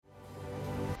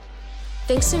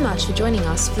Thanks so much for joining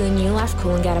us for the New Life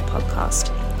Coolangatta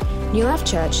podcast. New Life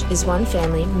Church is one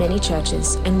family, many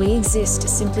churches, and we exist to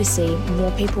simply see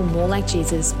more people more like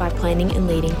Jesus by planning and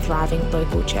leading thriving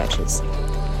local churches.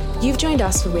 You've joined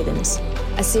us for Rhythms,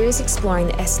 a series exploring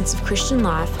the essence of Christian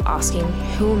life, asking,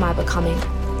 who am I becoming?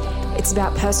 It's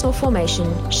about personal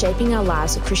formation, shaping our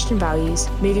lives with Christian values,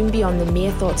 moving beyond the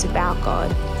mere thoughts about God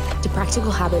to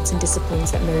practical habits and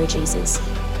disciplines that mirror Jesus.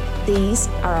 These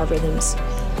are our rhythms.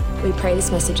 We pray this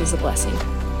message is a blessing.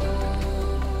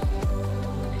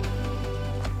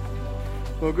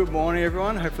 Well, good morning,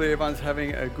 everyone. Hopefully everyone's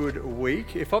having a good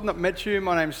week. If I've not met you,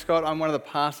 my name's Scott. I'm one of the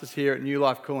pastors here at New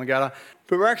Life Coolangatta.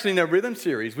 But we're actually in a rhythm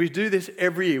series. We do this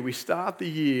every year. We start the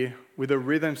year with a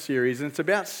rhythm series, and it's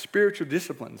about spiritual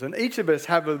disciplines. And each of us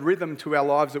have a rhythm to our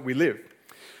lives that we live.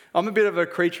 I'm a bit of a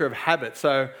creature of habit,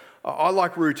 so I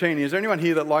like routine. Is there anyone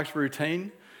here that likes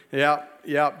routine?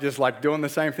 Yeah, just like doing the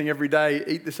same thing every day,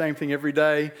 eat the same thing every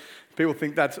day. People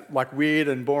think that's like weird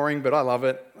and boring, but I love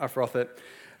it. I froth it.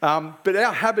 But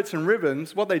our habits and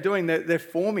rhythms, what they're doing, they're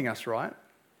forming us, right?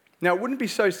 Now, it wouldn't be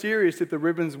so serious if the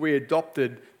rhythms we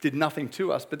adopted did nothing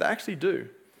to us, but they actually do.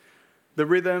 The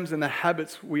rhythms and the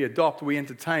habits we adopt, we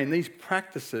entertain, these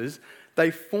practices,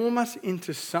 they form us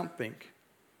into something.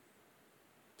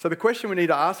 So the question we need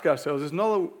to ask ourselves is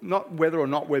not whether or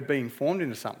not we're being formed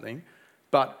into something,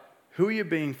 but who are you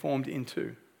being formed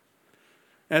into?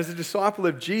 As a disciple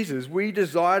of Jesus, we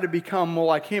desire to become more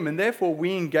like him, and therefore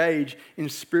we engage in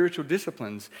spiritual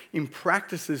disciplines, in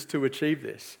practices to achieve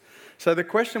this. So the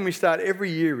question we start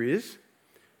every year is,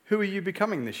 who are you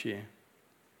becoming this year?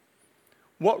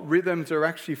 What rhythms are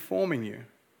actually forming you?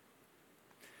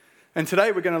 And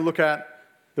today we're going to look at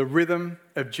the rhythm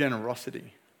of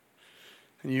generosity.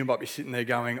 And you might be sitting there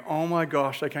going, oh my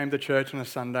gosh, they came to church on a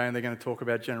Sunday and they're going to talk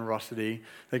about generosity.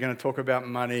 They're going to talk about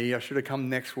money. I should have come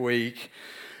next week.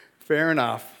 Fair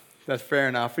enough. That's fair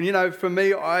enough. And you know, for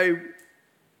me, I've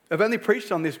only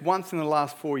preached on this once in the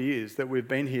last 4 years that we've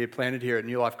been here, planted here at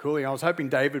New Life Cooling. I was hoping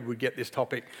David would get this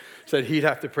topic so that he'd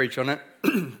have to preach on it.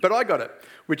 But I got it,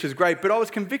 which is great. But I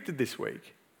was convicted this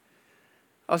week.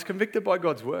 I was convicted by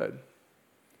God's word.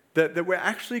 That we're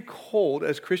actually called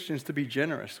as Christians to be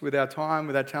generous with our time,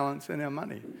 with our talents, and our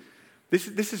money.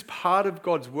 This is part of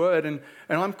God's word, and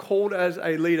I'm called as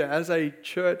a leader, as a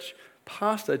church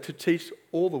pastor, to teach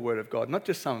all the word of God, not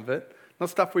just some of it, not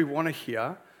stuff we want to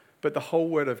hear, but the whole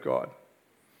word of God.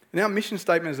 And our mission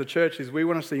statement as a church is we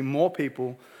want to see more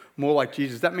people more like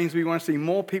Jesus. That means we want to see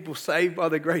more people saved by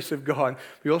the grace of God.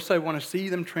 We also want to see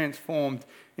them transformed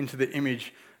into the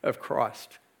image of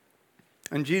Christ.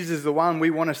 And Jesus is the one we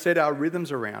want to set our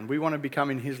rhythms around. We want to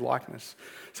become in his likeness.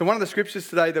 So one of the scriptures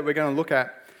today that we're going to look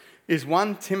at is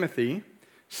 1 Timothy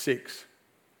 6.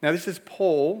 Now this is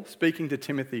Paul speaking to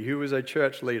Timothy, who was a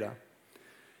church leader.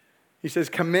 He says,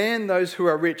 command those who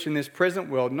are rich in this present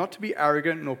world not to be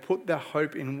arrogant nor put their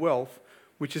hope in wealth,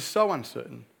 which is so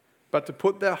uncertain, but to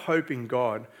put their hope in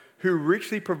God, who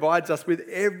richly provides us with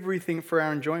everything for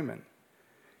our enjoyment.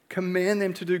 Command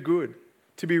them to do good,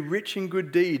 to be rich in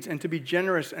good deeds, and to be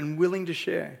generous and willing to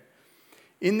share.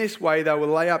 In this way, they will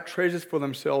lay up treasures for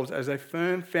themselves as a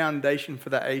firm foundation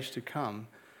for the age to come,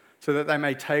 so that they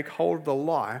may take hold of the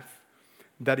life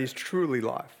that is truly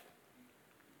life.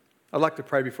 I'd like to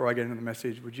pray before I get into the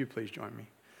message. Would you please join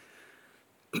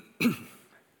me?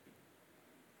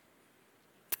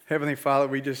 Heavenly Father,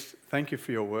 we just thank you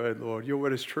for your word, Lord. Your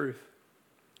word is truth.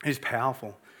 It's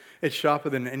powerful. It's sharper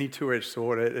than any two-edged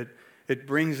sword. It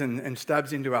brings and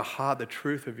stabs into our heart the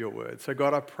truth of your word. So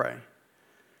God, I pray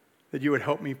that you would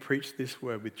help me preach this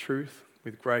word with truth,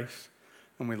 with grace,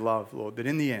 and with love, Lord. That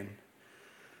in the end,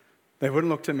 they wouldn't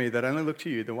look to me, they'd only look to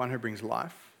you, the one who brings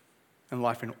life, and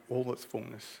life in all its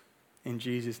fullness. In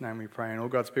Jesus' name we pray. And all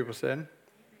God's people said,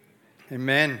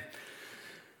 amen.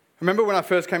 I remember when I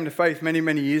first came to faith many,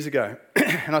 many years ago,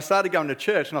 and I started going to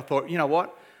church, and I thought, you know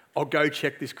what? I'll go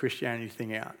check this Christianity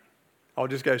thing out. I'll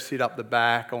just go sit up the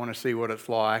back. I want to see what it's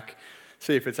like,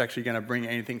 see if it's actually going to bring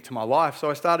anything to my life. So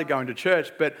I started going to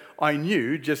church, but I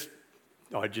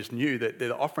just knew that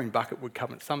the offering bucket would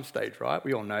come at some stage, right?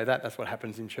 We all know that. That's what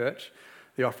happens in church.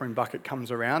 The offering bucket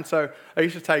comes around. So I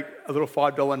used to take a little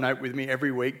 $5 note with me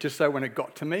every week, just so when it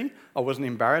got to me, I wasn't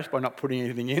embarrassed by not putting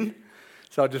anything in.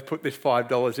 So I just put this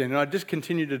 $5 in, and I just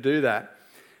continued to do that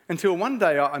until one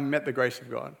day I met the grace of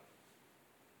God.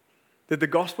 That the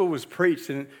gospel was preached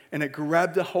and it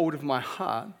grabbed a hold of my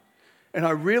heart. And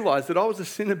I realized that I was a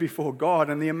sinner before God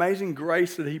and the amazing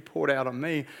grace that he poured out on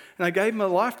me. And I gave my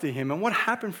life to him. And what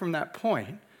happened from that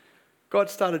point, God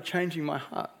started changing my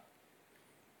heart.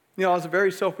 You know, I was a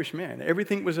very selfish man.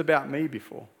 Everything was about me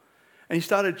before. And he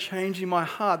started changing my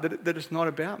heart that it's not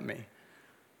about me.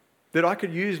 that I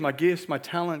could use my gifts, my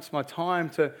talents, my time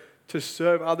to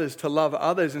serve others, to love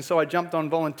others. And so I jumped on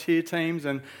volunteer teams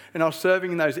and I was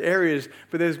serving in those areas.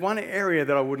 But there's one area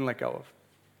that I wouldn't let go of.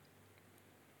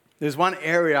 There's one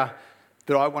area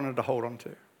that I wanted to hold on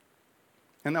to.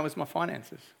 And that was my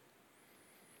finances.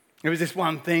 It was this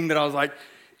one thing that I was like,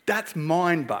 that's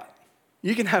mine, but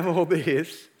you can have all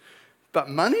this. But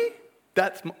money,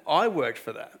 I worked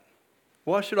for that.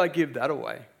 Why should I give that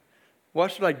away? Why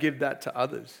should I give that to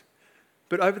others?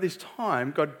 But over this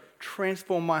time, God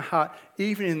transformed my heart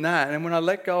even in that. And when I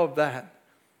let go of that,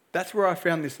 that's where I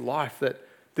found this life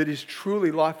that is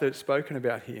truly life that's spoken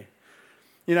about here.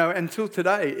 You know, until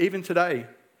today, even today,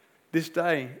 this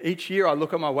day, each year I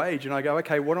look at my wage and I go,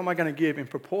 okay, what am I going to give in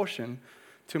proportion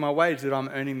to my wage that I'm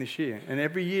earning this year? And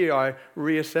every year I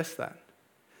reassess that.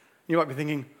 You might be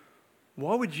thinking,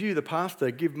 why would you, the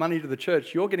pastor, give money to the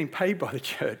church? You're getting paid by the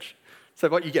church. So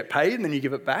what, you get paid and then you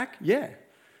give it back? Yeah,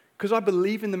 because I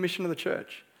believe in the mission of the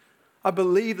church. I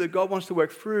believe that God wants to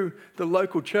work through the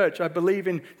local church. I believe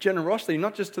in generosity,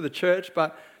 not just to the church,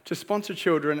 but to sponsor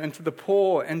children and to the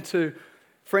poor and to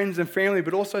friends and family,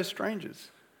 but also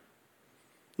strangers.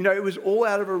 You know, it was all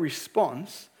out of a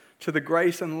response to the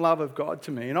grace and love of God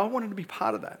to me. And I wanted to be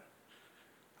part of that.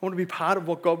 I wanted to be part of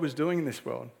what God was doing in this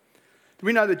world.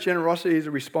 We know that generosity is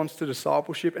a response to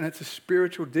discipleship, and it's a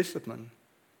spiritual discipline.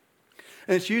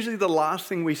 And it's usually the last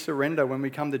thing we surrender when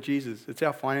we come to Jesus. It's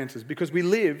our finances, because we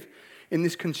live in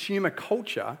this consumer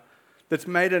culture that's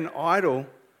made an idol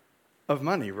of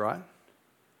money, right?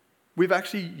 We've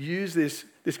actually used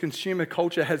this consumer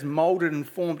culture has molded and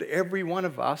formed every one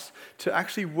of us to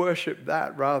actually worship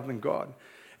that rather than God.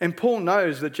 And Paul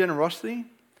knows that generosity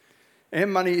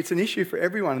and money, it's an issue for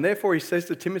everyone. And therefore he says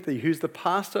to Timothy, who's the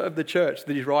pastor of the church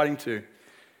that he's writing to,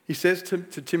 he says to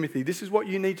Timothy, this is what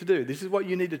you need to do. This is what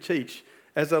you need to teach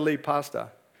as a lead pastor.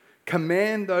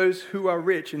 Command those who are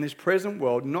rich in this present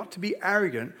world not to be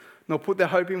arrogant, nor put their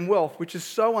hope in wealth, which is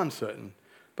so uncertain,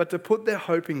 but to put their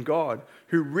hope in God,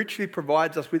 who richly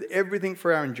provides us with everything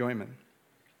for our enjoyment.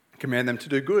 Command them to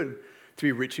do good, to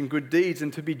be rich in good deeds,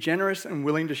 and to be generous and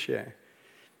willing to share.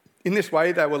 In this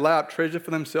way, they will lay up treasure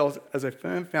for themselves as a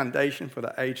firm foundation for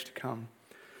the age to come,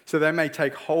 so they may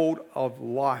take hold of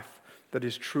life that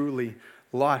is truly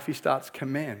life. He starts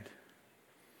command.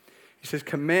 He says,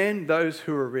 command those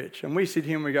who are rich. And we sit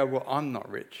here and we go, well, I'm not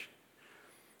rich.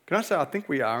 Can I say, I think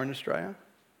we are in Australia?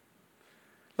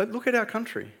 Look at our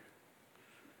country.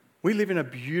 We live in a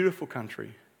beautiful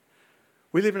country.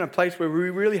 We live in a place where we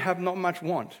really have not much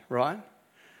want, right?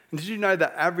 And did you know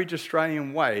that average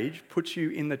Australian wage puts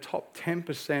you in the top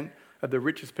 10% of the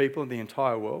richest people in the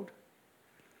entire world?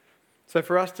 So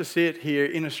for us to sit here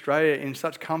in Australia in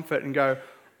such comfort and go,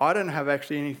 I don't have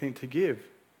actually anything to give.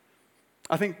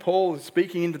 I think Paul is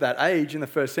speaking into that age in the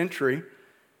first century,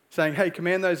 saying, hey,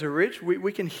 command those who are rich.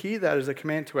 We can hear that as a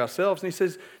command to ourselves. And he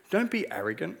says, don't be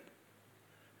arrogant.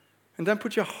 And don't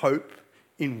put your hope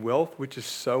in wealth, which is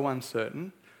so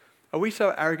uncertain. Are we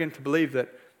so arrogant to believe that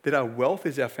our wealth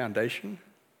is our foundation?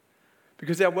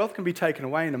 Because our wealth can be taken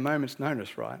away in a moment's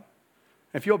notice, right?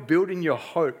 If you're building your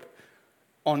hope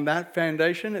on that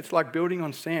foundation, it's like building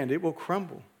on sand. It will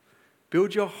crumble.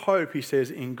 Build your hope, he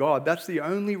says, in God. That's the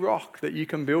only rock that you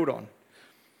can build on.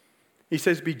 He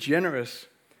says, be generous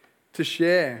to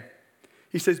share.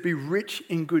 He says, be rich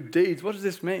in good deeds. What does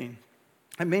this mean?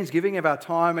 It means giving of our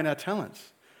time and our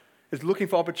talents. It's looking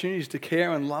for opportunities to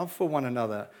care and love for one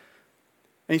another.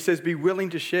 And he says, be willing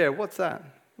to share. What's that?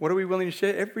 What are we willing to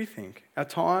share? Everything. Our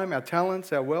time, our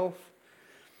talents, our wealth.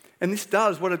 And this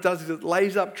does, what it does is it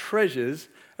lays up treasures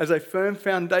as a firm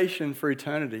foundation for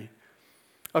eternity.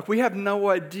 Like, we have no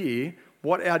idea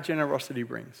what our generosity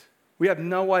brings. We have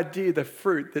no idea the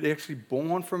fruit that is actually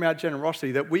born from our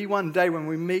generosity, that we one day when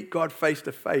we meet God face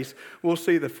to face, we'll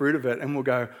see the fruit of it and we'll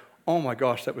go, oh my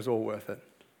gosh, that was all worth it.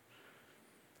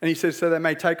 And he says, so they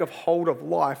may take a hold of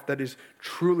life that is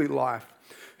truly life.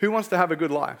 Who wants to have a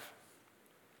good life?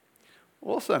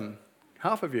 Awesome.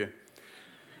 Half of you.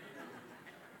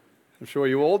 I'm sure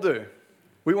you all do.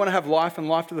 We want to have life and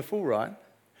life to the full, right?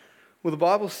 Well, the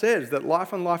Bible says that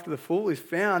life and life to the full is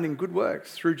found in good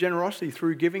works, through generosity,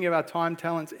 through giving of our time,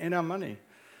 talents, and our money.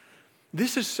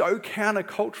 This is so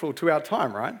countercultural to our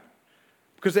time, right?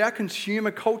 Because our consumer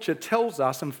culture tells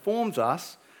us and forms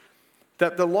us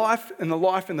that the life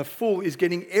in the full is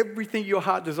getting everything your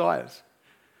heart desires.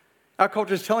 Our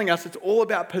culture is telling us it's all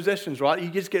about possessions, right? You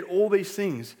just get all these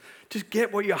things. Just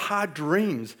get what your heart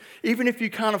dreams. Even if you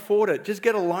can't afford it, just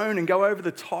get a loan and go over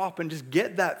the top and just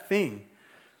get that thing.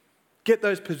 Get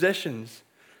those possessions.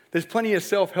 There's plenty of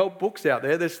self-help books out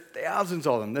there. There's thousands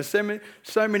of them. There's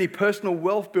so many personal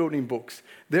wealth building books.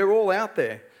 They're all out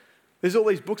there. There's all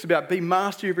these books about be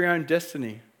master of your own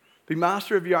destiny, be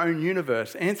master of your own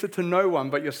universe, answer to no one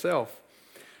but yourself.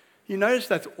 You notice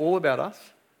that's all about us.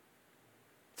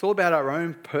 It's all about our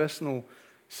own personal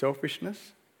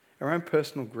selfishness, our own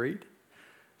personal greed.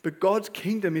 But God's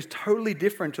kingdom is totally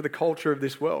different to the culture of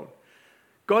this world.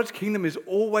 God's kingdom is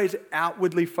always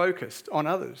outwardly focused on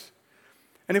others.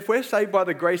 And if we're saved by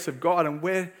the grace of God,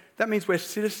 that means we're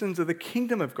citizens of the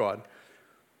kingdom of God,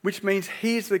 which means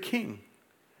He is the King,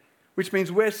 which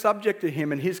means we're subject to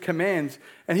Him and His commands,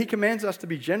 and He commands us to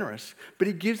be generous, but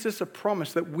He gives us a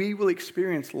promise that we will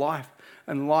experience life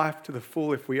and life to the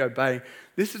full if we obey.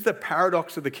 This is the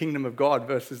paradox of the kingdom of God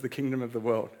versus the kingdom of the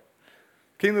world.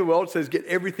 The kingdom of the world says, get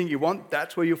everything you want,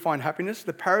 that's where you'll find happiness.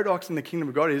 The paradox in the kingdom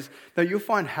of God is that you'll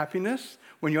find happiness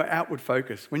when you're outward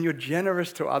focused, when you're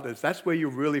generous to others. That's where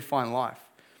you'll really find life.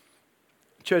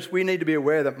 Church, we need to be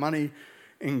aware that money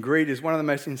and greed is one of the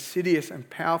most insidious and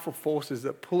powerful forces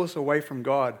that pull us away from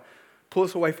God, pull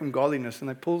us away from godliness, and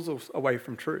they pull us away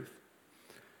from truth.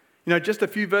 You know, just a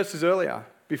few verses earlier,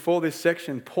 before this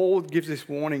section, Paul gives this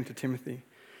warning to Timothy.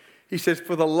 He says,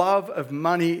 for the love of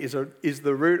money is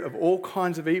the root of all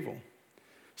kinds of evil.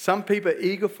 Some people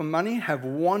eager for money have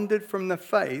wandered from the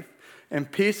faith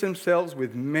and pierced themselves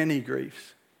with many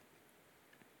griefs.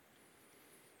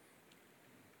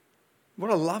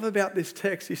 What I love about this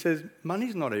text, he says,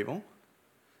 money's not evil.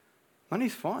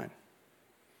 Money's fine.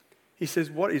 He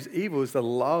says, what is evil is the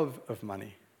love of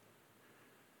money.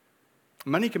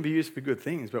 Money can be used for good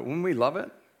things, but when we love it,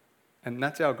 and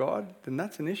that's our God, then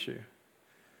that's an issue.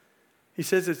 He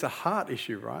says it's a heart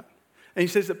issue, right? And he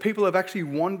says that people have actually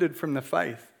wandered from the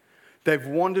faith. They've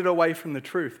wandered away from the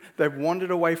truth. They've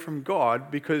wandered away from God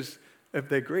because of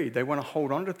their greed. They want to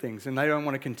hold on to things and they don't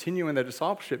want to continue in their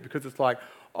discipleship because it's like,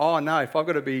 oh no, if I've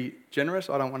got to be generous,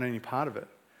 I don't want any part of it.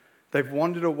 They've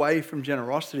wandered away from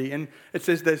generosity. And it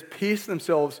says they've pierced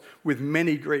themselves with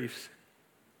many griefs.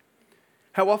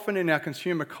 How often in our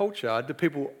consumer culture do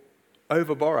people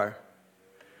overborrow?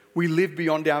 We live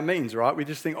beyond our means, right? We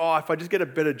just think, oh, if I just get a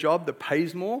better job that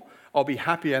pays more, I'll be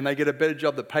happier. And they get a better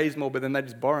job that pays more, but then they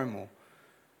just borrow more.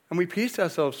 And we pierce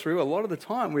ourselves through a lot of the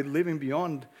time. We're living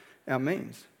beyond our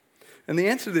means. And the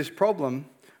answer to this problem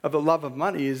of the love of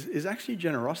money is actually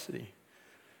generosity.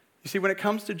 You see, when it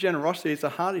comes to generosity, it's a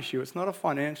heart issue. It's not a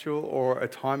financial or a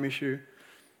time issue.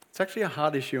 It's actually a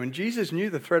heart issue. And Jesus knew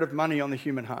the threat of money on the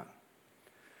human heart.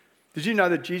 Did you know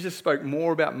that Jesus spoke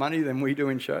more about money than we do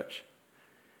in church?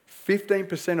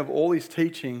 15% of all his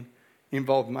teaching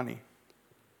involved money.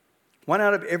 1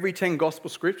 out of every 10 gospel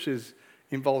scriptures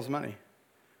involves money.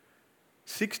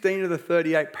 16 of the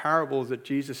 38 parables that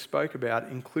Jesus spoke about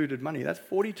included money. That's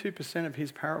 42% of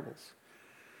his parables.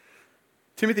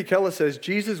 Timothy Keller says,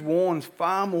 Jesus warns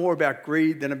far more about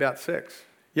greed than about sex.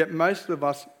 Yet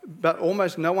but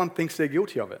almost no one thinks they're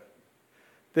guilty of it.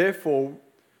 Therefore,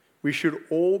 we should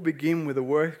all begin with a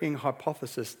working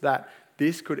hypothesis that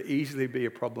this could easily be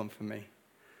a problem for me.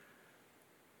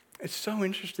 It's so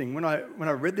interesting. When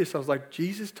I read this, I was like,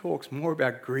 Jesus talks more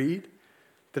about greed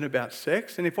than about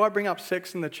sex. And if I bring up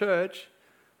sex in the church,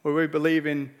 where we believe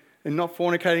in not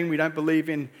fornicating, we don't believe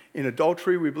in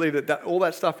adultery, we believe that all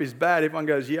that stuff is bad, everyone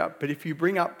goes, yeah. But if you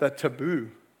bring up the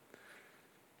taboo,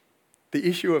 the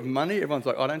issue of money, everyone's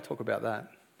like, I don't talk about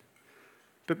that.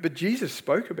 But Jesus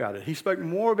spoke about it. He spoke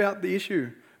more about the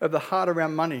issue of the heart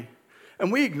around money.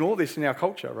 And we ignore this in our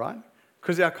culture, right?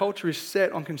 Because our culture is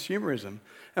set on consumerism.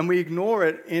 And we ignore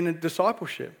it in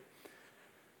discipleship.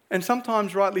 And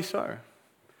sometimes rightly so.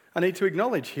 I need to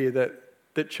acknowledge here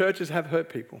that churches have hurt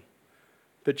people.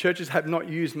 That churches have not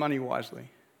used money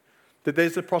wisely. That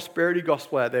there's a prosperity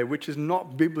gospel out there which is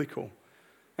not biblical.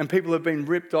 And people have been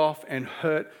ripped off and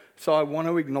hurt. So I want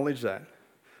to acknowledge that.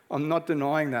 I'm not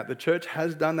denying that. The church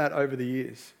has done that over the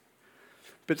years.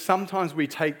 But sometimes we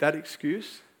take that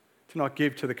excuse to not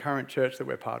give to the current church that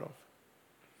we're part of.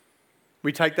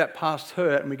 We take that past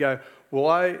hurt and we go, well,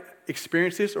 I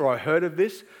experienced this or I heard of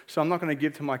this, so I'm not going to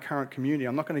give to my current community.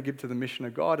 I'm not going to give to the mission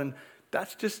of God. And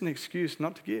that's just an excuse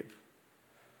not to give.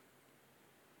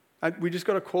 We just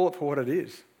got to call it for what it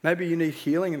is. Maybe you need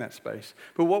healing in that space.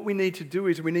 But what we need to do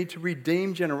is we need to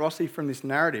redeem generosity from this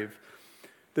narrative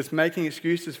that's making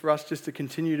excuses for us just to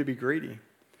continue to be greedy.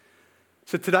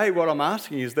 So today what I'm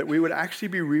asking is that we would actually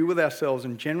be real with ourselves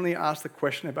and genuinely ask the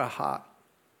question of our heart.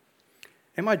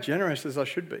 Am I generous as I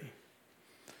should be?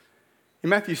 In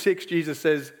Matthew 6, Jesus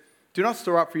says, do not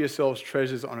store up for yourselves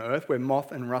treasures on earth where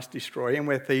moth and rust destroy and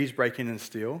where thieves break in and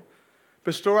steal.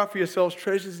 But store up for yourselves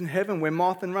treasures in heaven where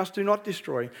moth and rust do not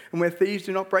destroy and where thieves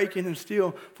do not break in and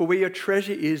steal. For where your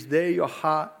treasure is, there your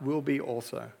heart will be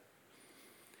also.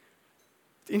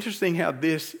 It's interesting how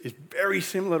this is very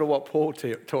similar to what Paul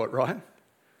taught, right?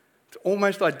 It's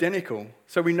almost identical.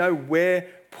 So we know where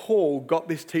Paul got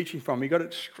this teaching from. He got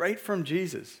it straight from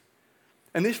Jesus.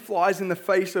 And this flies in the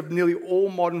face of nearly all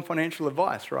modern financial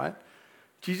advice, right?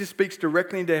 Jesus speaks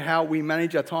directly into how we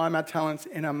manage our time, our talents,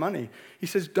 and our money. He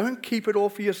says, don't keep it all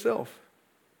for yourself.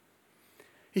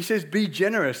 He says, be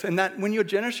generous. And that when you're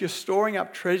generous, you're storing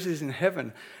up treasures in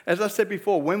heaven. As I said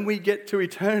before, when we get to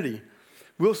eternity,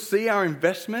 we'll see our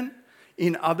investment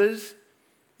in others,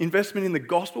 investment in the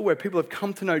gospel where people have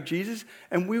come to know Jesus,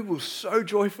 and we will so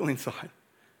joyful inside.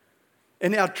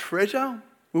 And our treasure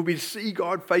will be to see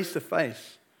God face to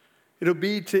face. It'll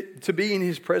be to be in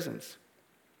his presence.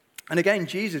 And again,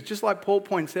 Jesus, just like Paul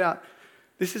points out,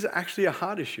 this is actually a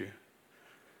heart issue.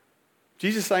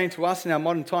 Jesus is saying to us in our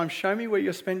modern times, show me where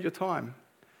you spend your time,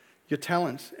 your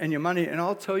talents, and your money, and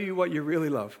I'll tell you what you really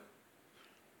love.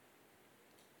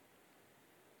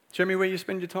 Show me where you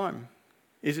spend your time.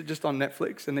 Is it just on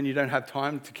Netflix and then you don't have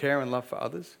time to care and love for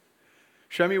others?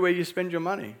 Show me where you spend your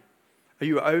money. Are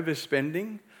you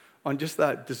overspending on just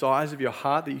the desires of your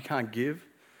heart that you can't give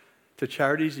to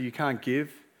charities that you can't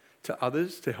give to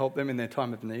others to help them in their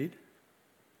time of need?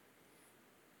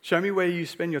 Show me where you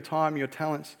spend your time, your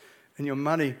talents, and your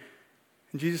money.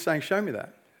 And Jesus is saying, show me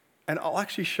that. And I'll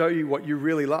actually show you what you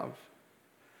really love.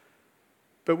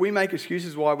 But we make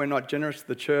excuses why we're not generous to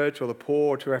the church or the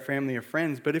poor or to our family or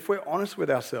friends. But if we're honest with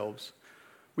ourselves,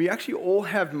 we actually all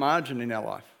have margin in our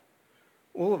life.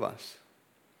 All of us.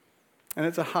 And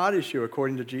it's a hard issue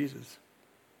according to Jesus.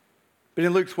 But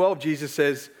in Luke 12, Jesus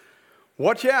says,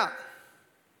 watch out.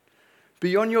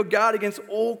 Be on your guard against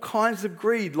all kinds of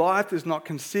greed. Life does not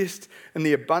consist in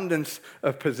the abundance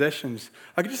of possessions.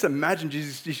 I can just imagine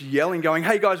Jesus just yelling, going,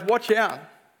 hey guys, watch out.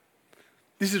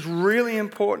 This is really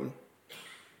important.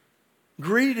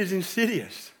 Greed is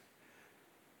insidious.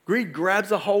 Greed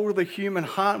grabs a hold of the human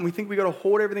heart and we think we've got to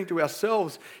hoard everything to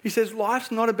ourselves. He says,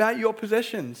 life's not about your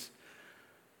possessions.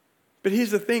 But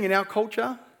here's the thing, in our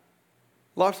culture,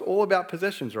 life's all about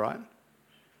possessions, right?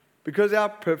 Because our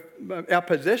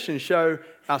possessions show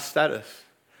our status.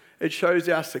 It shows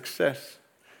our success.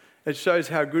 It shows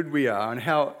how good we are and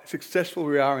how successful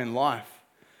we are in life.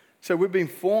 So we've been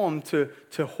formed to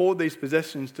hoard these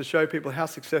possessions to show people how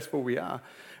successful we are.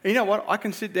 And you know what? I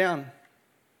can sit down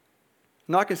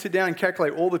and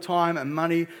calculate all the time and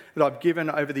money that I've given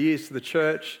over the years to the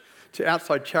church, to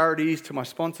outside charities, to my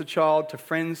sponsor child, to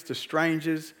friends, to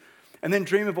strangers, and then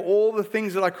dream of all the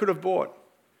things that I could have bought.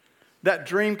 That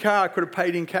dream car I could have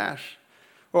paid in cash,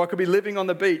 or I could be living on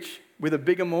the beach with a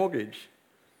bigger mortgage.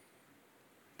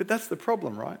 But that's the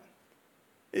problem, right?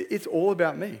 It's all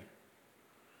about me.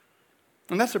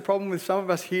 And that's the problem with some of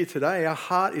us here today. Our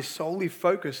heart is solely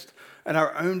focused on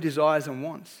our own desires and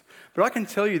wants. But I can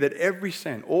tell you that every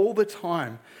cent, all the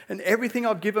time, and everything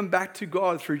I've given back to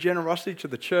God through generosity to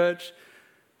the church,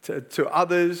 to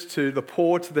others, to the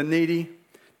poor, to the needy,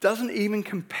 doesn't even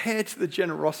compare to the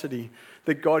generosity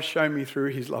that God showed me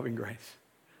through his loving grace.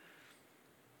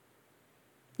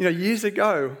 You know, years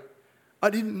ago, I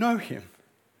didn't know him.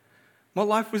 My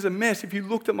life was a mess. If you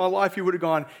looked at my life, you would have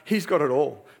gone, he's got it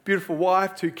all. Beautiful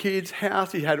wife, 2 kids,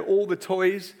 house, he had all the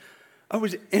toys. I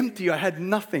was empty. I had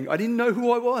nothing. I didn't know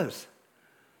who I was.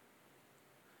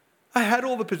 I had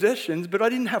all the possessions, but I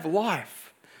didn't have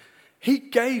life. He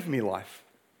gave me life.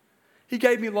 He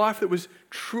gave me life that was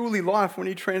truly life when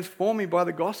he transformed me by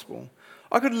the gospel.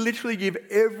 I could literally give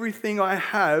everything I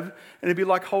have, and it'd be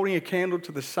like holding a candle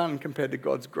to the sun compared to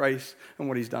God's grace and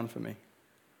what he's done for me.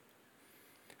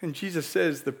 And Jesus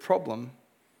says the problem,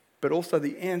 but also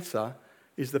the answer,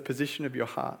 is the position of your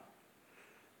heart.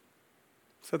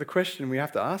 So the question we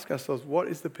have to ask ourselves, what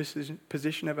is the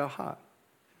position of our heart?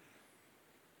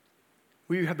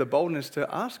 Will you have the boldness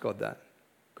to ask God that?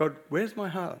 God, where's my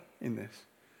heart in this?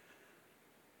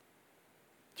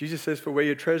 Jesus says, for where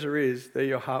your treasure is, there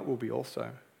your heart will be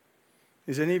also.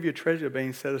 Is any of your treasure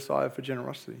being set aside for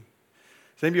generosity?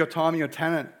 Is any of your time and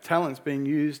your talents being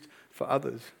used for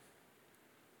others?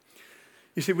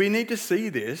 You see, we need to see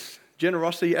this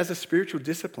generosity as a spiritual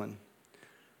discipline.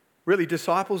 Really,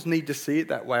 disciples need to see it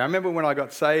that way. I remember when I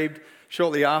got saved,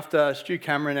 shortly after, Stu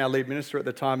Cameron, our lead minister at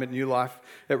the time at New Life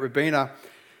at Robina,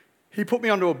 he put me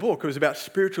onto a book. It was about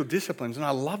spiritual disciplines, and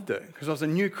I loved it because I was a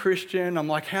new Christian. I'm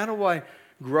like, how do I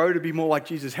grow to be more like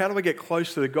Jesus? How do I get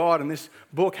close to God? And this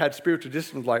book had spiritual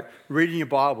disciplines like reading your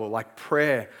Bible, like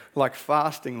prayer, like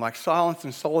fasting, like silence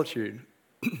and solitude.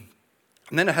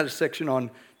 And then it had a section on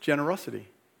generosity.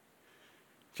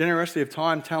 Generosity of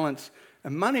time, talents,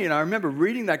 and money. And I remember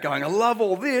reading that going, I love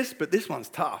all this, but this one's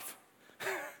tough.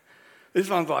 This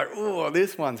one's like, oh,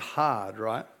 this one's hard,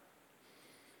 right?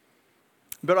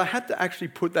 But I had to actually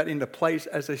put that into place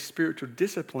as a spiritual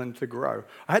discipline to grow.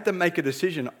 I had to make a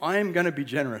decision. I am going to be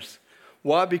generous.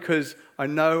 Why? Because I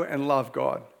know and love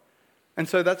God. And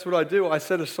so that's what I do. I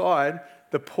set aside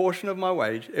the portion of my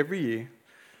wage every year,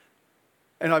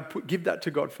 and I give that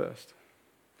to God first.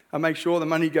 I make sure the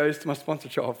money goes to my sponsor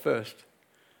child first,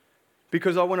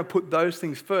 because I want to put those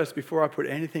things first before I put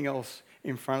anything else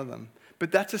in front of them.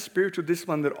 But that's a spiritual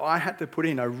discipline that I had to put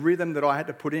in, a rhythm that I had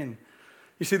to put in.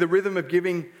 You see, the rhythm of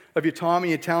giving of your time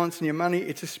and your talents and your money,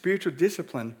 it's a spiritual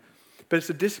discipline, but it's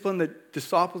a discipline that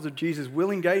disciples of Jesus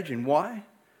will engage in. Why?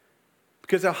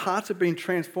 Because our hearts have been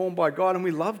transformed by God and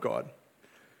we love God.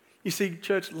 You see,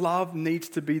 church, love needs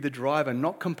to be the driver,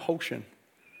 not compulsion.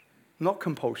 Not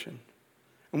compulsion.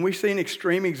 And we see an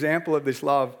extreme example of this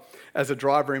love as a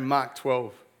driver in Mark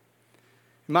 12.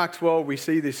 In Mark 12, we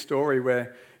see this story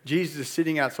where Jesus is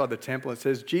sitting outside the temple. It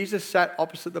says, Jesus sat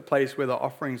opposite the place where the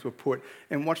offerings were put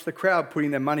and watched the crowd putting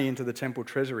their money into the temple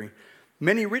treasury.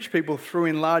 Many rich people threw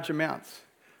in large amounts,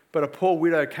 but a poor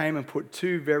widow came and put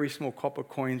 2 very small copper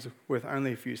coins worth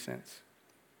only a few cents.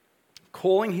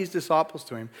 Calling his disciples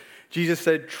to him, Jesus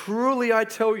said, "Truly I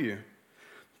tell you,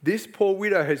 this poor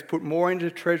widow has put more into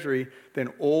the treasury than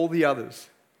all the others.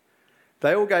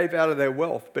 They all gave out of their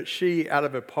wealth, but she, out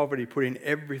of her poverty, put in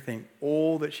everything,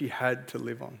 all that she had to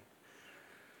live on."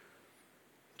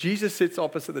 Jesus sits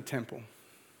opposite the temple,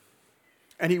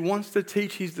 and he wants to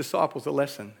teach his disciples a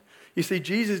lesson. You see,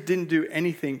 Jesus didn't do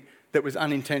anything that was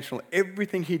unintentional.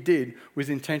 Everything he did was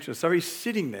intentional. So he's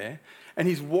sitting there, and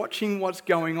he's watching what's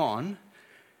going on,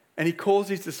 and he calls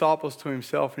his disciples to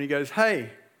himself, and he goes,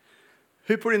 "Hey,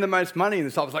 who put in the most money?" And the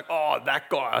disciples like, "Oh, that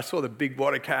guy. I saw the big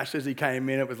wad of cash as he came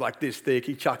in. It was like this thick.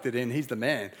 He chucked it in. He's the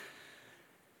man."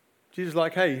 Jesus is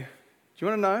like, "Hey, do you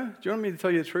want to know? Do you want me to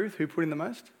tell you the truth? Who put in the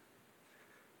most?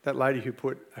 That lady who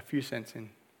put a few cents in,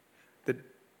 that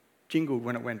jingled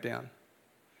when it went down."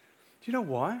 Do you know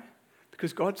why?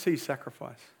 Because God sees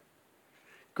sacrifice.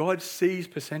 God sees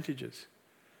percentages.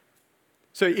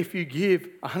 So if you give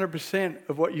 100%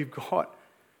 of what you've got,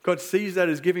 God sees that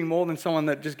as giving more than someone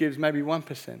that just gives maybe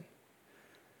 1%.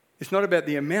 It's not about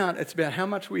the amount, it's about how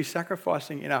much we're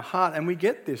sacrificing in our heart. And we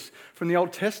get this from the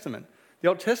Old Testament. The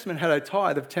Old Testament had a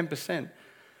tithe of 10%.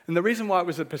 And the reason why it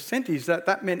was a percentage,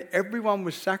 that meant everyone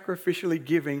was sacrificially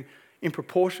giving in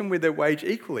proportion with their wage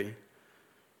equally.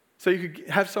 So you could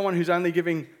have someone who's only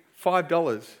giving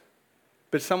 $5,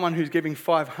 but someone who's giving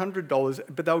 $500,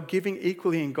 but they were giving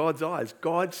equally in God's eyes.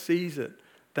 God sees it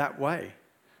that way.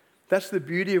 That's the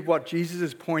beauty of what Jesus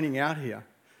is pointing out here.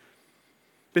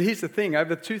 But here's the thing,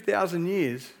 over 2,000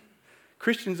 years,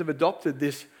 Christians have adopted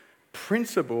this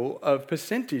principle of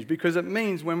percentage, because it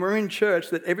means when we're in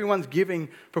church that everyone's giving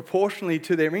proportionally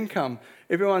to their income.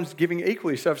 Everyone's giving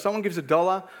equally. So if someone gives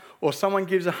 $1, or someone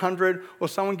gives 100, or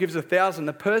someone gives 1,000,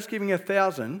 the person giving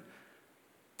 1,000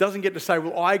 doesn't get to say,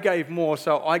 "Well, I gave more,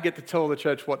 so I get to tell the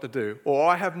church what to do," or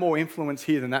 "I have more influence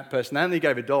here than that person. They only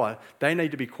gave $1. They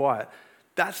need to be quiet."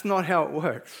 That's not how it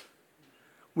works.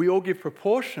 We all give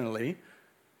proportionally,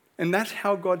 and that's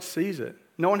how God sees it.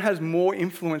 No one has more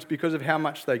influence because of how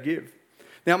much they give.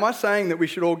 Now, am I saying that we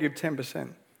should all give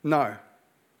 10%? No.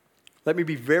 Let me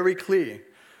be very clear.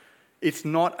 It's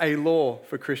not a law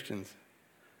for Christians.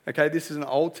 Okay, this is an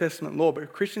Old Testament law,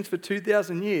 but Christians for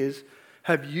 2,000 years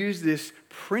have used this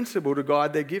principle to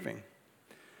guide their giving.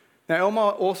 Now, am I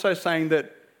also saying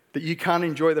that you can't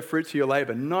enjoy the fruits of your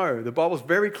labor? No, the Bible's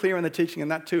very clear in the teaching on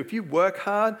that too. If you work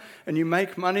hard and you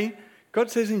make money, God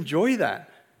says enjoy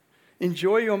that.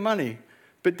 Enjoy your money,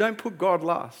 but don't put God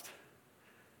last.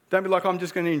 Don't be like, "I'm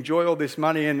just going to enjoy all this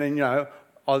money and then,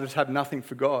 I'll just have nothing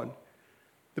for God."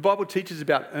 The Bible teaches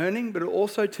about earning, but it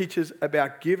also teaches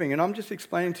about giving. And I'm just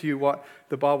explaining to you what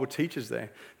the Bible teaches there.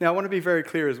 Now, I want to be very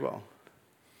clear as well.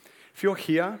 If you're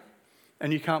here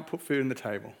and you can't put food on the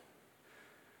table,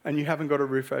 and you haven't got a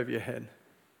roof over your head,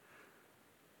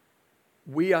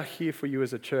 we are here for you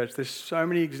as a church. There's so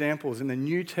many examples in the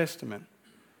New Testament,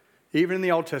 even in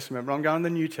the Old Testament, but I'm going to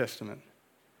the New Testament,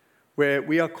 where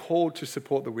we are called to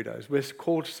support the widows. We're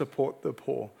called to support the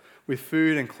poor with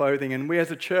food and clothing. And we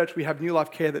as a church, we have New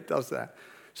Life Care that does that.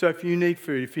 So if you need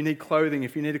food, if you need clothing,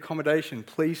 if you need accommodation,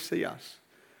 please see us.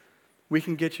 We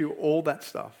can get you all that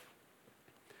stuff.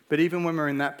 But even when we're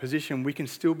in that position, we can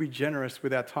still be generous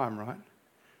with our time, right?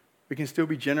 We can still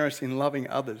be generous in loving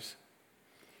others.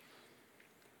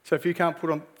 So if you can't put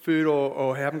on food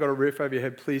or haven't got a roof over your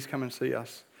head, please come and see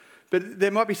us. But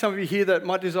there might be some of you here that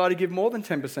might desire to give more than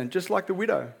 10%, just like the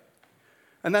widow.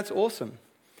 And that's awesome.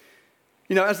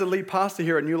 As the lead pastor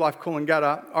here at New Life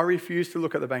Coolangatta, I refuse to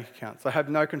look at the bank accounts. I have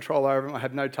no control over them. I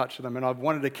have no touch of them. And I've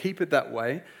wanted to keep it that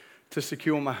way to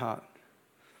secure my heart.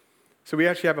 So we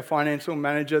actually have a financial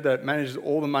manager that manages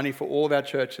all the money for all of our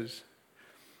churches.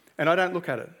 And I don't look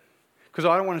at it because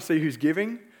I don't want to see who's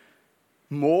giving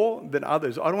more than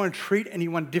others. I don't want to treat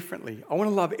anyone differently. I want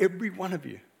to love every one of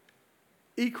you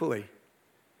equally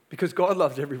because God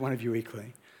loves every one of you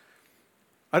equally.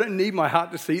 I don't need my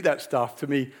heart to see that stuff for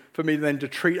me then to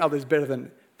treat others better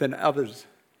than others.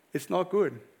 It's not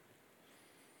good.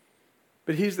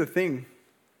 But here's the thing.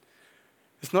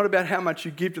 It's not about how much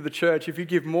you give to the church. If you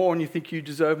give more and you think you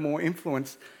deserve more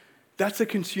influence, that's a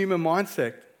consumer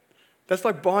mindset. That's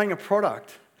like buying a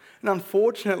product. And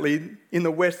unfortunately, in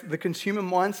the West, the consumer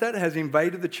mindset has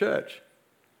invaded the church.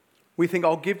 We think,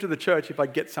 I'll give to the church if I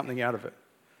get something out of it.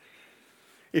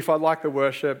 If I like the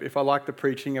worship, if I like the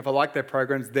preaching, if I like their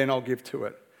programs, then I'll give to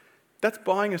it. That's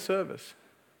buying a service.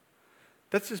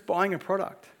 That's just buying a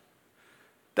product.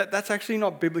 That's actually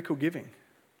not biblical giving.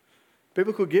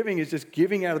 Biblical giving is just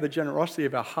giving out of the generosity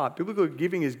of our heart. Biblical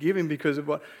giving is giving because of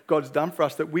what God's done for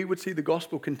us, that we would see the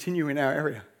gospel continue in our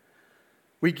area.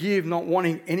 We give not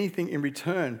wanting anything in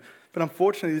return. But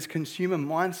unfortunately, this consumer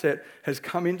mindset has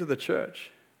come into the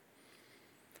church.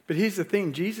 But here's the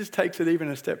thing. Jesus takes it even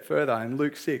a step further in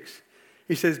Luke 6.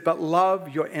 He says, but love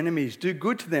your enemies. Do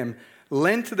good to them.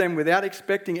 Lend to them without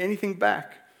expecting anything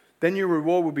back. Then your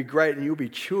reward will be great and you'll be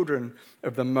children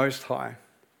of the Most High.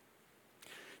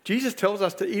 Jesus tells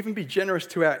us to even be generous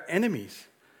to our enemies.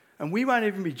 And we won't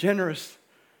even be generous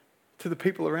to the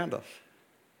people around us.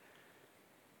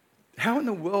 How in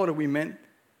the world are we meant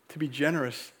to be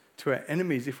generous to our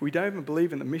enemies if we don't even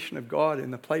believe in the mission of God in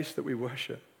the place that we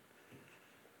worship?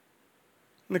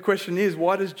 And the question is,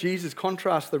 why does Jesus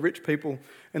contrast the rich people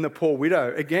and the poor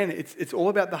widow? Again, it's all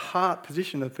about the heart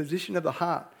position, the position of the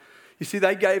heart. You see,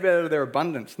 they gave out of their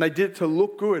abundance, and they did it to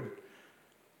look good,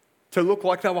 to look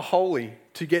like they were holy,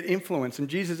 to get influence. And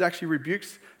Jesus actually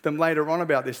rebukes them later on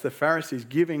about this, the Pharisees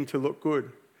giving to look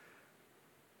good.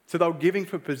 So they were giving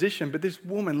for position, but this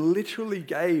woman literally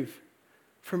gave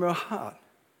from her heart.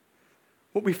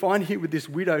 What we find here with this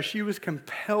widow, she was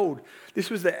compelled. This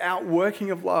was the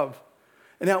outworking of love,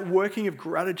 an outworking of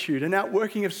gratitude, an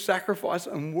outworking of sacrifice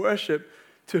and worship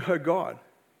to her God.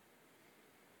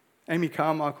 Amy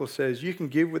Carmichael says, you can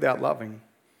give without loving,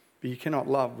 but you cannot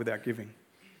love without giving.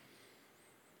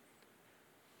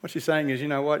 What she's saying is, you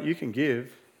know what? You can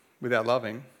give without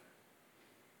loving,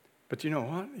 but you know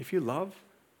what? If you love,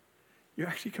 you're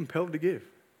actually compelled to give.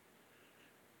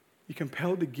 You're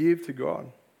compelled to give to God.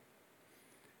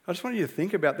 I just want you to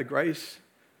think about the grace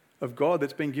of God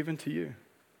that's been given to you.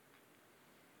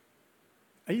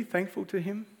 Are you thankful to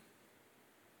Him?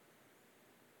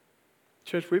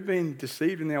 Church, we've been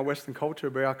deceived in our Western culture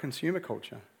by our consumer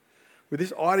culture. With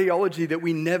this ideology that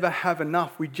we never have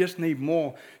enough, we just need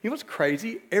more. You know what's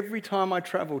crazy? Every time I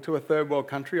travel to a third world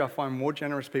country, I find more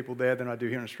generous people there than I do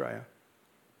here in Australia.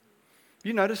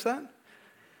 You notice that?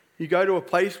 You go to a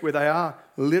place where they are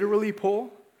literally poor,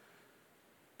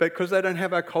 but because they don't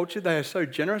have our culture, they are so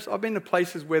generous. I've been to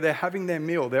places where they're having their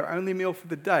meal, their only meal for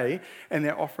the day, and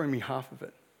they're offering me half of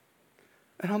it.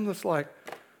 And I'm just like,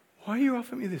 why are you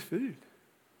offering me this food?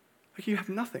 Like, you have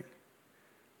nothing.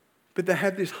 But they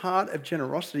have this heart of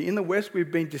generosity. In the West,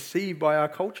 we've been deceived by our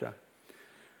culture.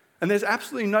 And there's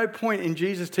absolutely no point in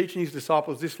Jesus teaching his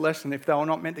disciples this lesson if they were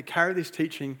not meant to carry this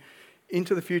teaching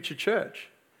into the future church.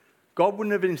 God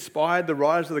wouldn't have inspired the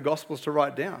writers of the Gospels to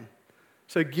write down.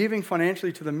 So giving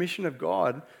financially to the mission of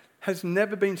God has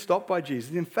never been stopped by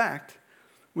Jesus. In fact,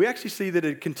 we actually see that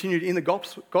it continued in the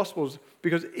Gospels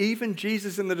because even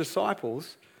Jesus and the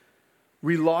disciples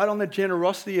relied on the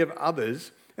generosity of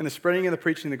others and the spreading and the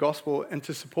preaching of the gospel and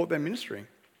to support their ministry.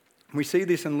 We see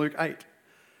this in Luke 8.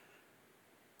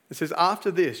 It says,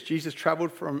 after this, Jesus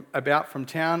traveled from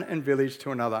town and village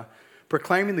to another,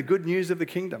 proclaiming the good news of the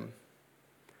kingdom.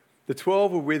 The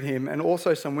 12 were with him, and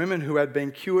also some women who had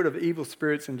been cured of evil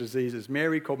spirits and diseases.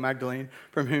 Mary, called Magdalene,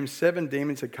 from whom 7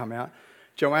 demons had come out.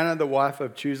 Joanna, the wife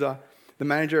of Chuza, the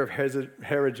manager of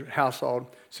Herod's household.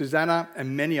 Susanna,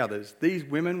 and many others. These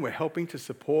women were helping to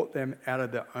support them out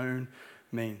of their own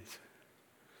means.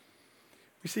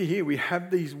 We see here, we have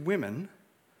these women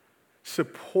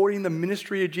supporting the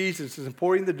ministry of Jesus and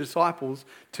supporting the disciples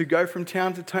to go from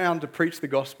town to town to preach the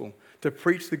gospel, to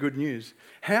preach the good news.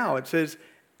 How? It says,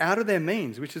 out of their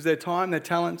means, which is their time, their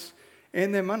talents,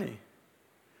 and their money.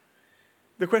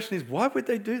 The question is, why would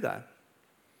they do that?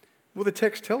 Well, the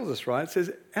text tells us, right? It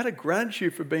says, out of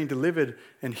gratitude for being delivered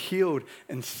and healed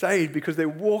and saved because they're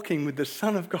walking with the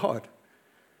Son of God,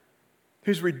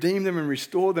 who's redeemed them and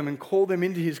restored them and called them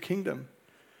into his kingdom.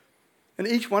 And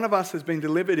each one of us has been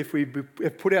delivered if we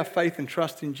have put our faith and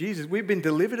trust in Jesus. We've been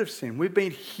delivered of sin. We've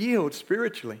been healed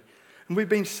spiritually. And we've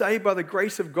been saved by the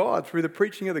grace of God through the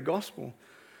preaching of the gospel.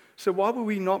 So why would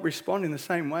we not respond in the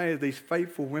same way as these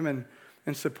faithful women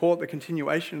and support the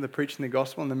continuation of the preaching of the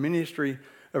gospel and the ministry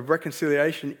of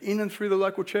reconciliation in and through the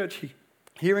local church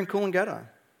here in Coolangatta?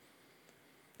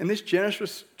 And this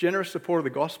generous support of the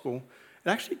gospel, it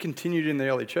actually continued in the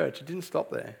early church. It didn't stop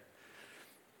there.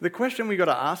 The question we've got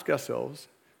to ask ourselves,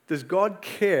 does God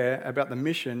care about the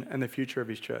mission and the future of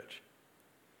his church?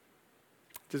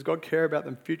 Does God care about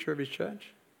the future of his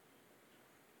church?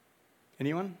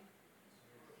 Anyone?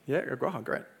 Yeah, oh,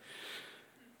 great.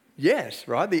 Yes,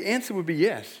 right? The answer would be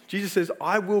yes. Jesus says,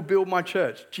 I will build my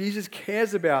church. Jesus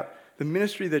cares about the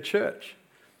ministry of the church.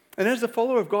 And as a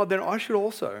follower of God, then I should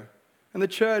also. And the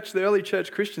church, the early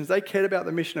church Christians, they cared about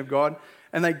the mission of God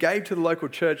and they gave to the local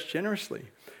church generously.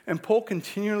 And Paul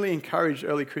continually encouraged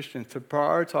early Christians to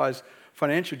prioritize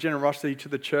financial generosity to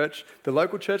the church, the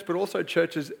local church, but also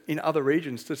churches in other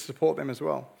regions to support them as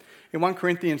well. In 1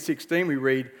 Corinthians 16, we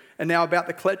read, and now about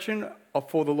the collection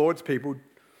for the Lord's people,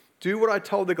 do what I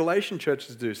told the Galatian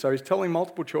churches to do. So he's telling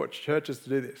multiple churches to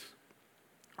do this.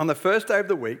 On the first day of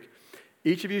the week,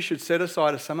 each of you should set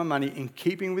aside a sum of money in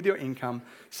keeping with your income,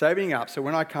 saving up, so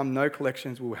when I come, no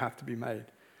collections will have to be made.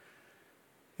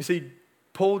 You see,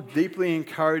 Paul deeply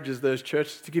encourages those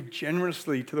churches to give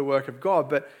generously to the work of God,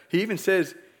 but he even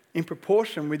says, in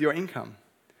proportion with your income.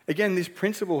 Again, this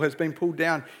principle has been pulled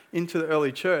down into the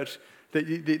early church,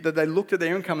 that they looked at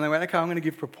their income and they went, okay, I'm going to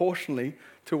give proportionally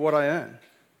to what I earn.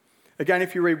 Again,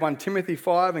 if you read 1 Timothy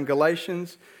 5 and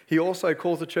Galatians, he also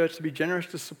calls the church to be generous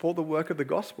to support the work of the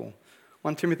gospel.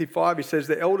 1 Timothy 5, he says,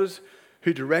 the elders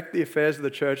who direct the affairs of the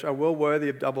church are well worthy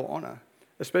of double honor,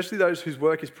 especially those whose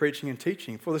work is preaching and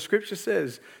teaching. For the scripture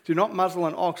says, do not muzzle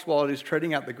an ox while it is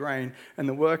treading out the grain, and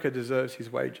the worker deserves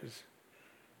his wages.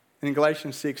 And in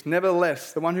Galatians 6,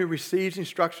 nevertheless, the one who receives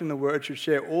instruction in the word should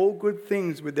share all good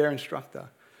things with their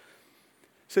instructor.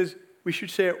 It says we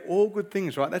should share all good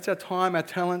things, right? That's our time, our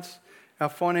talents, our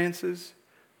finances.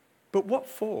 But what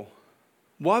for?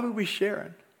 Why would we share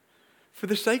it? For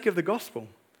the sake of the gospel,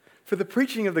 for the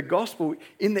preaching of the gospel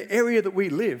in the area that we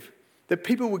live, that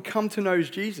people would come to know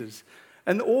Jesus.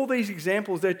 And all these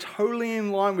examples, they're totally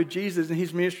in line with Jesus and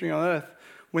his ministry on earth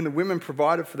when the women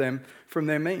provided for them from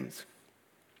their means.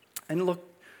 And look,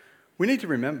 we need to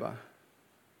remember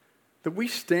that we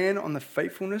stand on the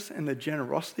faithfulness and the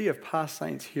generosity of past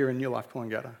saints here in New Life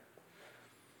Coolangatta.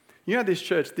 You know, this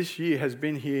church this year has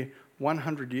been here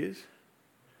 100 years.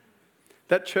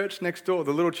 That church next door,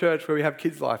 the little church where we have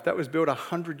Kids Life, that was built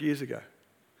 100 years ago.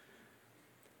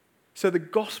 So the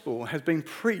gospel has been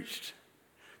preached.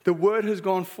 The word has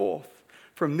gone forth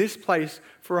from this place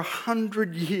for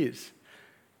 100 years.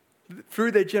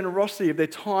 Through their generosity of their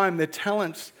time, their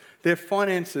talents, their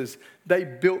finances, they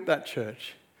built that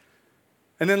church.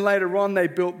 And then later on, they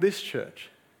built this church.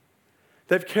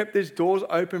 They've kept these doors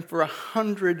open for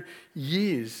 100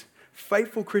 years.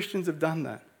 Faithful Christians have done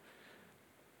that.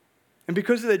 And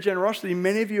because of their generosity,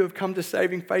 many of you have come to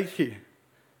saving faith here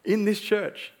in this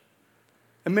church.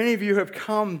 And many of you have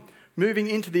come moving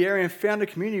into the area and found a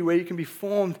community where you can be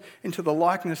formed into the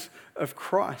likeness of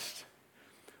Christ.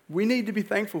 We need to be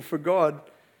thankful to God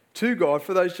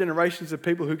for those generations of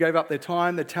people who gave up their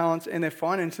time, their talents, and their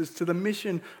finances to the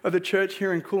mission of the church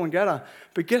here in Coolangatta.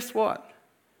 But guess what?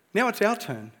 Now it's our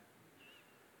turn.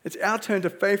 It's our turn to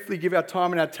faithfully give our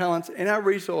time and our talents and our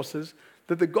resources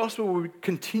that the gospel will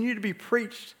continue to be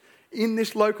preached in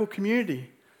this local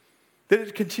community. That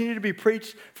it continue to be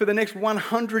preached for the next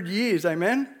 100 years,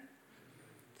 amen?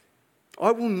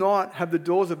 I will not have the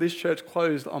doors of this church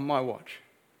closed on my watch.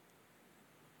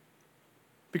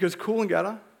 Because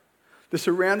Coolangatta, the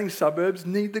surrounding suburbs,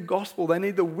 need the gospel. They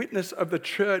need the witness of the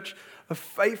church, of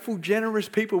faithful, generous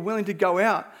people willing to go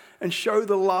out and show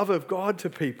the love of God to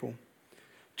people.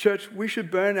 Church, we should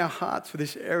burn our hearts for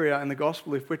this area and the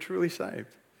gospel if we're truly saved.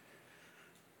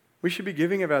 We should be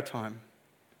giving of our time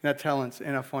and our talents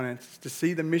and our finances to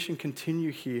see the mission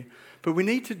continue here. But we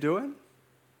need to do it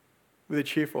with a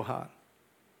cheerful heart.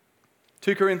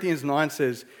 2 Corinthians 9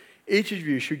 says, each of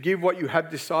you should give what you have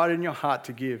decided in your heart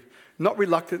to give, not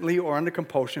reluctantly or under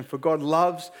compulsion, for God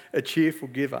loves a cheerful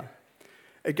giver.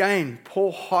 Again,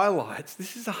 Paul highlights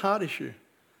this is a heart issue.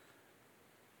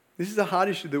 This is a heart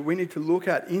issue that we need to look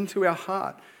at into our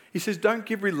heart. He says, don't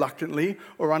give reluctantly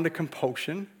or under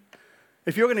compulsion.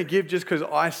 If you're going to give just because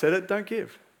I said it, don't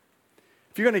give.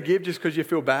 If you're going to give just because you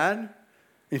feel bad, and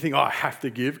you think, I have to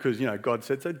give because, God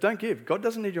said so, don't give. God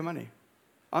doesn't need your money.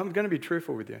 I'm going to be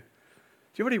truthful with you.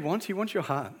 Do you know what he wants? He wants your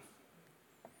heart.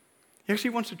 He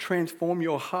actually wants to transform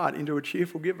your heart into a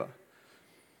cheerful giver.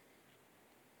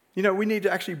 You know, we need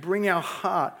to actually bring our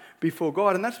heart before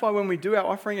God. And that's why when we do our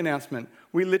offering announcement,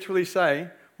 we literally say,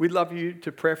 we'd love you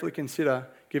to prayerfully consider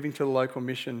giving to the local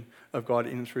mission of God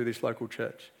in and through this local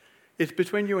church. It's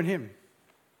between you and Him.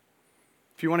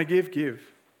 If you want to give, give.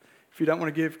 If you don't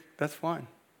want to give, that's fine.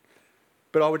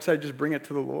 But I would say just bring it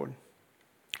to the Lord.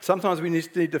 Sometimes we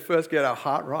need to first get our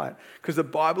heart right, because the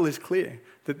Bible is clear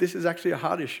that this is actually a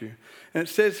heart issue. And it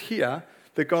says here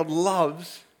that God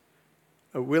loves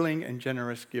a willing and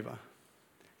generous giver.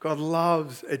 God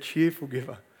loves a cheerful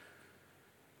giver.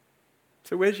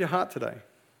 So where's your heart today?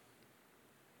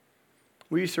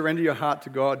 Will you surrender your heart to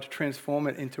God to transform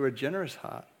it into a generous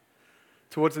heart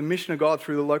towards the mission of God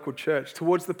through the local church,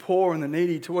 towards the poor and the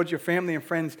needy, towards your family and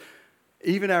friends,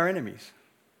 even our enemies?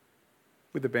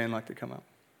 Would the band like to come up?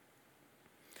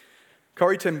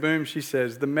 Corrie ten Boom, she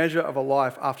says, the measure of a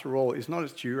life, after all, is not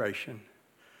its duration,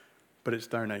 but its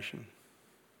donation.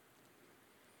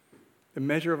 The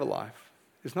measure of a life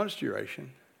is not its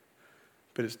duration,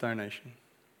 but its donation.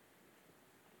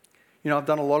 You know, I've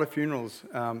done a lot of funerals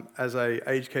as a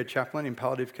aged care chaplain in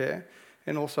palliative care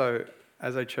and also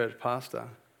as a church pastor.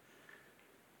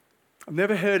 I've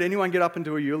never heard anyone get up and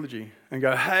do a eulogy and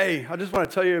go, hey, I just want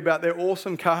to tell you about their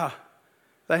awesome car.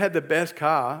 They had the best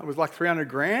car. It was like 300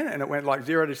 grand and it went like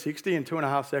 0 to 60 in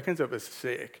 2.5 seconds. It was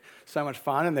sick. So much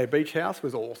fun, and their beach house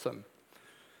was awesome.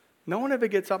 No one ever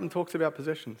gets up and talks about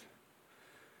possessions.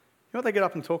 You know what they get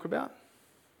up and talk about?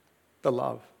 The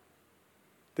love,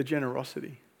 the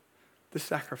generosity, the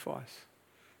sacrifice,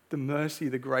 the mercy,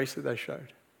 the grace that they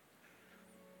showed.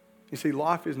 You see,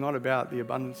 life is not about the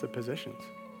abundance of possessions.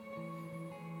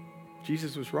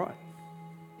 Jesus was right.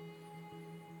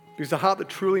 Because the heart that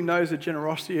truly knows the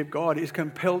generosity of God is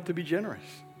compelled to be generous.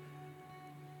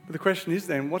 But the question is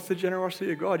then, what's the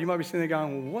generosity of God? You might be sitting there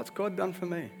going, well, what's God done for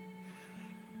me?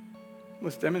 Well,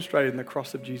 it's demonstrated in the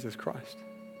cross of Jesus Christ.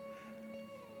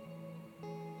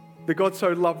 That God so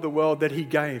loved the world that He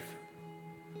gave.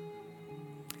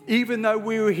 Even though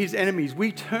we were His enemies,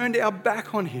 we turned our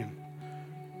back on Him.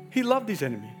 He loved His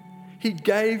enemy. He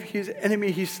gave His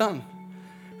enemy His Son.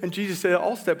 And Jesus said,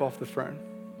 I'll step off the throne.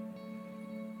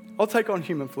 I'll take on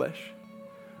human flesh.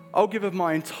 I'll give of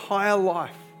my entire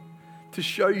life to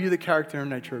show you the character and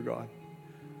nature of God.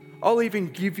 I'll even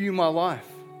give you my life.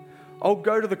 I'll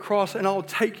go to the cross and I'll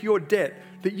take your debt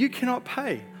that you cannot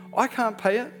pay. I can't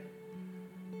pay it.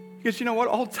 Because you know what?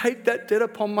 I'll take that debt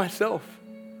upon myself.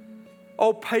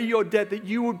 I'll pay your debt that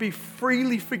you would be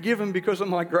freely forgiven because of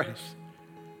my grace.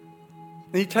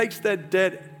 And He takes that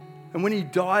debt, and when He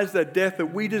dies that death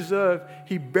that we deserve,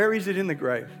 He buries it in the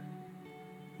grave.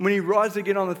 When He rises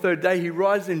again on the third day, He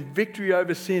rises in victory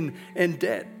over sin and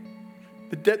debt.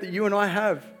 The debt that you and I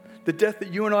have, the death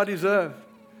that you and I deserve.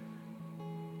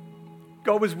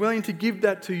 God was willing to give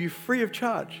that to you free of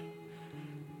charge.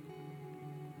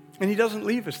 And He doesn't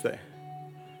leave us there.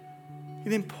 He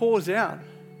then pours out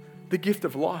the gift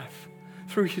of life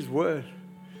through His word.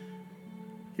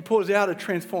 He pours out a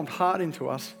transformed heart into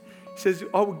us. He says,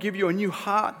 I will give you a new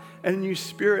heart and a new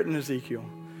spirit in Ezekiel.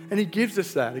 And He gives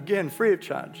us that, again, free of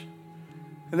charge.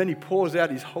 And then He pours out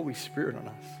His Holy Spirit on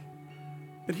us.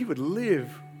 That He would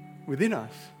live within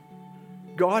us,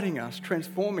 guiding us,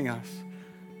 transforming us.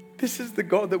 This is the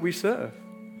God that we serve.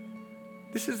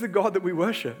 This is the God that we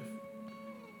worship.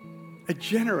 A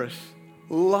generous,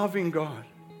 loving God.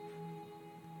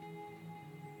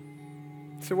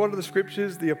 So what are the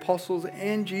scriptures, the apostles,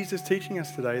 and Jesus teaching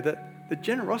us today? That the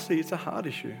generosity is a hard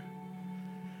issue.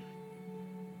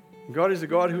 God is a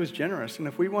God who is generous. And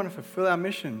if we want to fulfill our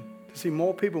mission to see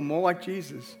more people more like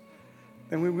Jesus,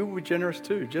 then we will be generous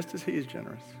too, just as He is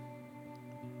generous.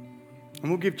 And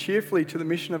we'll give cheerfully to the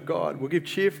mission of God. We'll give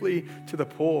cheerfully to the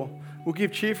poor. We'll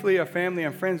give cheerfully our family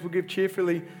and friends. We'll give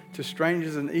cheerfully to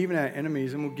strangers and even our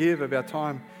enemies. And we'll give of our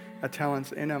time, our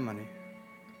talents, and our money.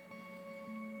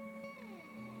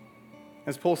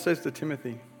 As Paul says to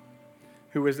Timothy,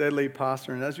 who was their lead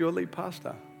pastor, and as your lead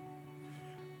pastor,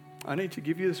 I need to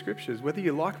give you the scriptures, whether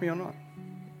you like me or not.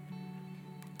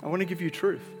 I want to give you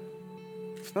truth.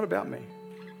 It's not about me.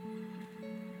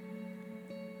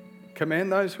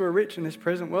 Command those who are rich in this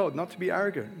present world not to be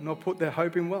arrogant, nor put their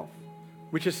hope in wealth,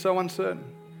 which is so uncertain,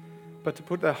 but to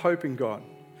put their hope in God,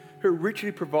 who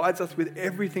richly provides us with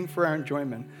everything for our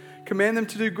enjoyment. Command them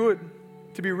to do good,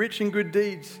 to be rich in good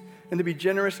deeds, and to be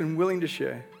generous and willing to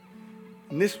share.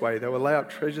 In this way, they will lay up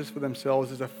treasures for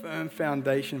themselves as a firm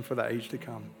foundation for the age to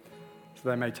come, so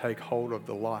they may take hold of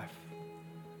the life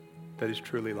that is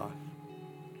truly life.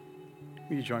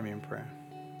 Will you join me in prayer?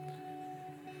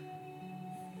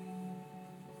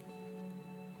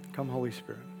 Come, Holy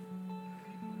Spirit.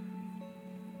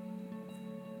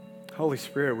 Holy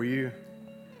Spirit, will you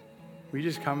We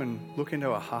just come and look into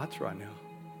our hearts right now.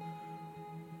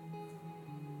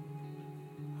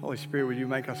 Holy Spirit, would you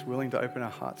make us willing to open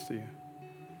our hearts to you?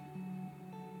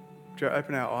 Would you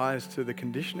open our eyes to the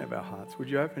condition of our hearts? Would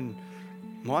you open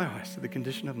my eyes to the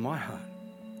condition of my heart?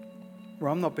 Where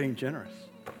I'm not being generous.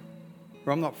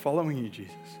 Where I'm not following you,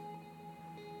 Jesus.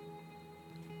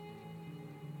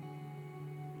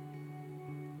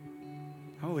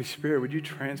 Holy Spirit, would you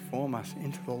transform us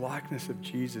into the likeness of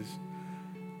Jesus?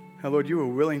 Oh Lord, you were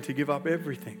willing to give up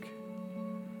everything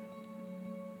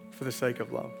for the sake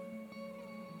of love.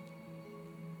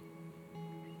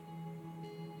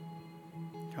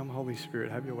 Come, Holy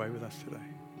Spirit, have your way with us today.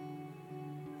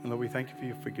 And Lord, we thank you for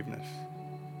your forgiveness.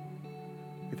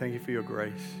 We thank you for your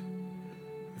grace.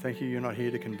 We thank you you're not here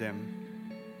to condemn,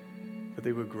 but that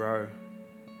we would grow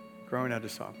in our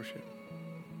discipleship,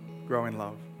 grow in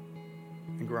love,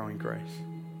 and grow in grace.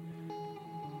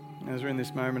 And as we're in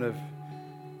this moment of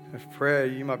prayer,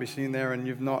 you might be sitting there and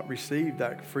you've not received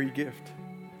that free gift.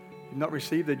 You've not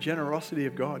received the generosity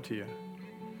of God to you.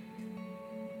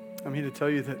 I'm here to tell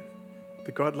you that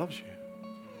God loves you,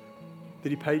 that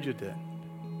he paid your debt,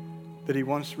 that he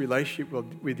wants a relationship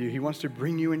with you. He wants to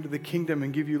bring you into the kingdom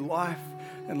and give you life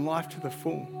and life to the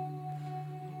full.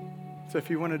 So if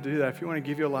you want to do that, if you want to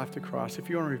give your life to Christ, if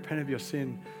you want to repent of your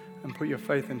sin and put your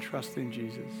faith and trust in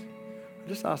Jesus, I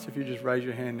just ask if you just raise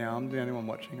your hand now. I'm the only one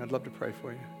watching. I'd love to pray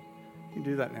for you. You can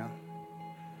do that now.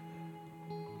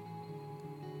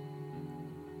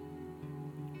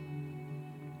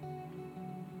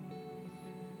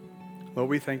 Lord,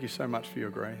 we thank you so much for your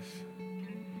grace.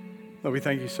 Lord, we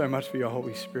thank you so much for your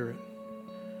Holy Spirit.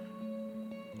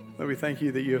 Lord, we thank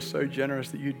you that you're so generous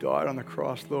that you died on the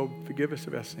cross. Lord, forgive us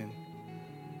of our sin.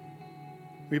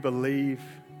 We believe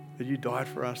that you died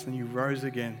for us and you rose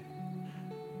again.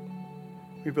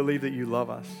 We believe that you love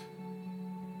us.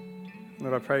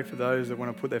 Lord, I pray for those that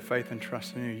want to put their faith and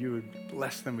trust in you, you would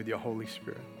bless them with your Holy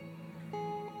Spirit.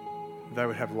 They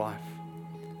would have life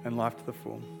and life to the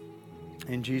full.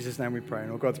 In Jesus' name we pray.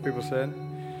 And all God's people said,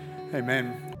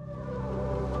 amen.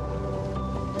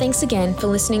 Thanks again for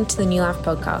listening to the New Life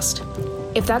podcast.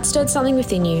 If that stirred something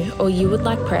within you or you would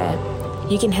like prayer,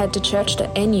 you can head to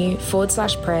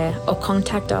church.nu/prayer or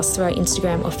contact us through our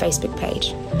Instagram or Facebook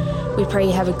page. We pray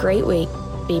you have a great week.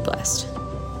 Be blessed.